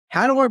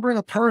How do I bring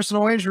a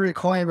personal injury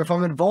claim if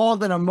I'm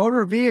involved in a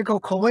motor vehicle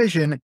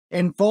collision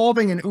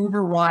involving an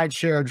Uber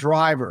rideshare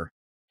driver?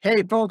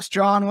 Hey folks,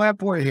 John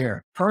Leppler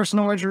here,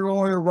 personal injury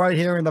lawyer right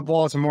here in the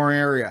Baltimore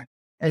area.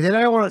 And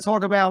today I want to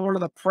talk about one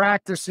of the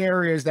practice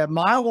areas that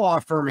my law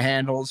firm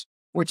handles,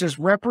 which is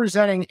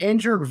representing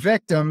injured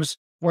victims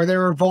where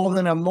they're involved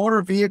in a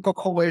motor vehicle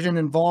collision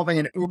involving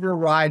an Uber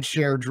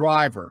rideshare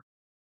driver.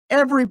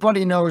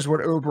 Everybody knows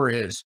what Uber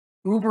is.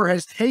 Uber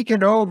has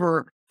taken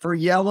over for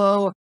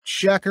Yellow,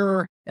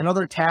 Checker, and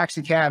other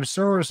taxi cab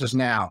services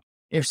now.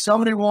 If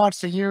somebody wants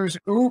to use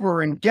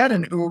Uber and get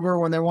an Uber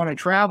when they want to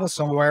travel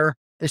somewhere,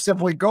 they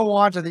simply go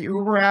onto the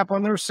Uber app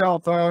on their cell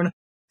phone,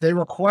 they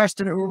request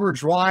an Uber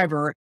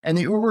driver, and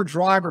the Uber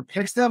driver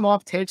picks them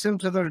up, takes them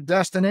to their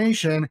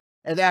destination,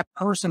 and that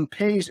person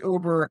pays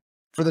Uber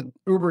for the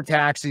Uber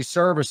taxi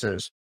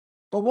services.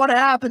 But what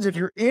happens if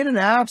you're in an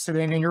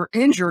accident and you're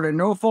injured at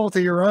no fault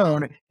of your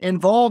own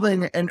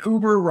involving an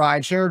Uber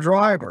rideshare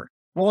driver?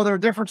 Well, there are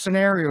different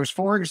scenarios.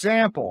 For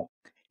example,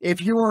 if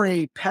you are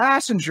a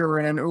passenger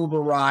in an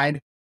Uber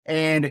ride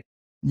and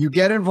you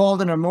get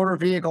involved in a motor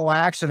vehicle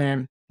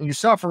accident and you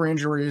suffer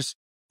injuries,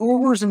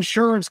 Uber's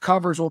insurance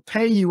coverage will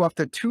pay you up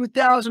to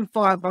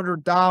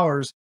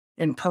 $2,500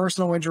 in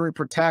personal injury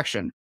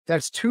protection.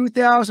 That's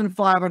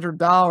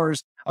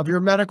 $2,500 of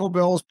your medical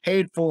bills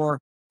paid for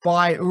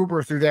by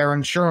Uber through their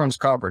insurance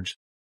coverage.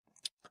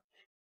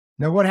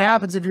 Now, what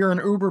happens if you're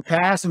an Uber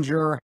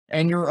passenger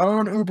and your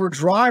own Uber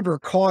driver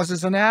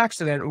causes an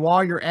accident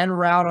while you're en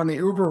route on the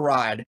Uber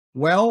ride?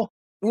 Well,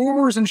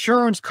 Uber's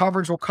insurance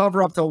coverage will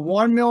cover up to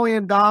 $1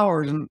 million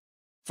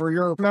for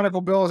your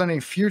medical bills,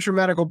 any future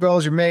medical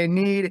bills you may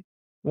need,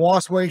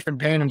 lost wages and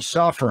pain and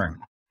suffering.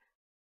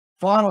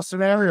 Final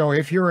scenario,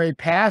 if you're a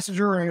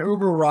passenger in an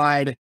Uber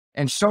ride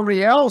and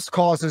somebody else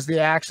causes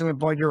the accident,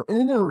 but your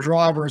Uber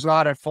driver is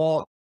not at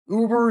fault,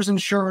 Uber's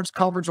insurance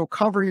coverage will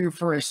cover you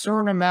for a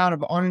certain amount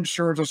of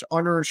uninsured or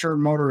underinsured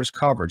motorist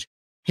coverage.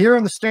 Here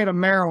in the state of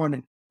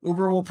Maryland,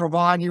 Uber will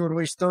provide you at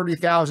least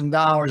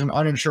 $30,000 in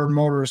uninsured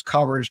motorist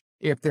coverage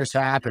if this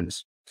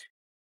happens.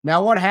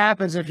 Now, what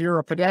happens if you're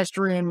a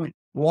pedestrian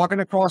walking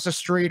across the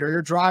street or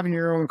you're driving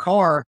your own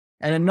car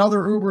and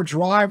another Uber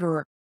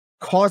driver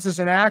causes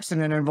an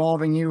accident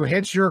involving you,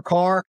 hits your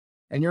car,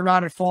 and you're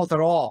not at fault at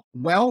all?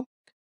 Well,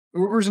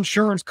 Uber's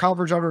insurance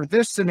coverage under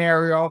this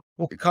scenario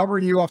will cover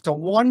you up to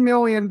 $1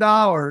 million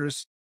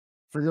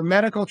for your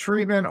medical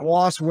treatment,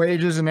 lost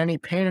wages, and any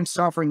pain and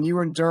suffering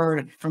you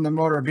endured from the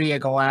motor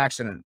vehicle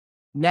accident.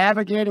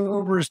 Navigating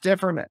Uber's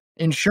different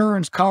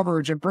insurance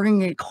coverage and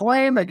bringing a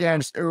claim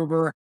against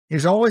Uber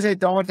is always a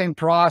daunting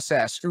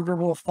process. Uber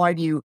will fight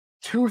you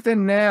tooth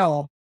and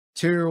nail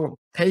to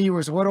pay you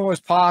as little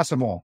as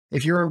possible.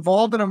 If you're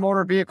involved in a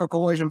motor vehicle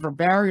collision for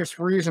various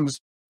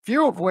reasons,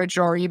 few of which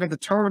are even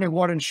determining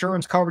what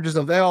insurance coverage is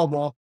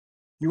available,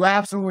 you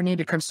absolutely need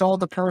to consult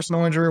the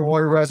personal injury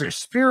lawyer who has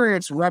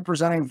experience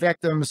representing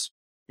victims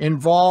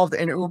involved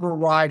in Uber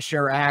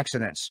rideshare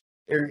accidents.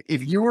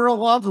 If you or a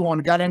loved one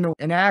got into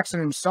an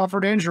accident and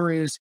suffered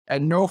injuries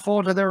at no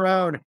fault of their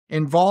own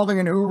involving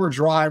an Uber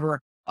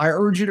driver, I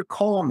urge you to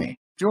call me.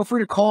 Feel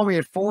free to call me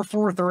at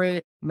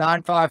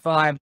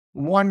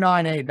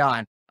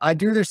 443-955-1989. I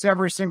do this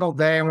every single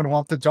day and would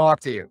love to talk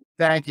to you.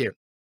 Thank you.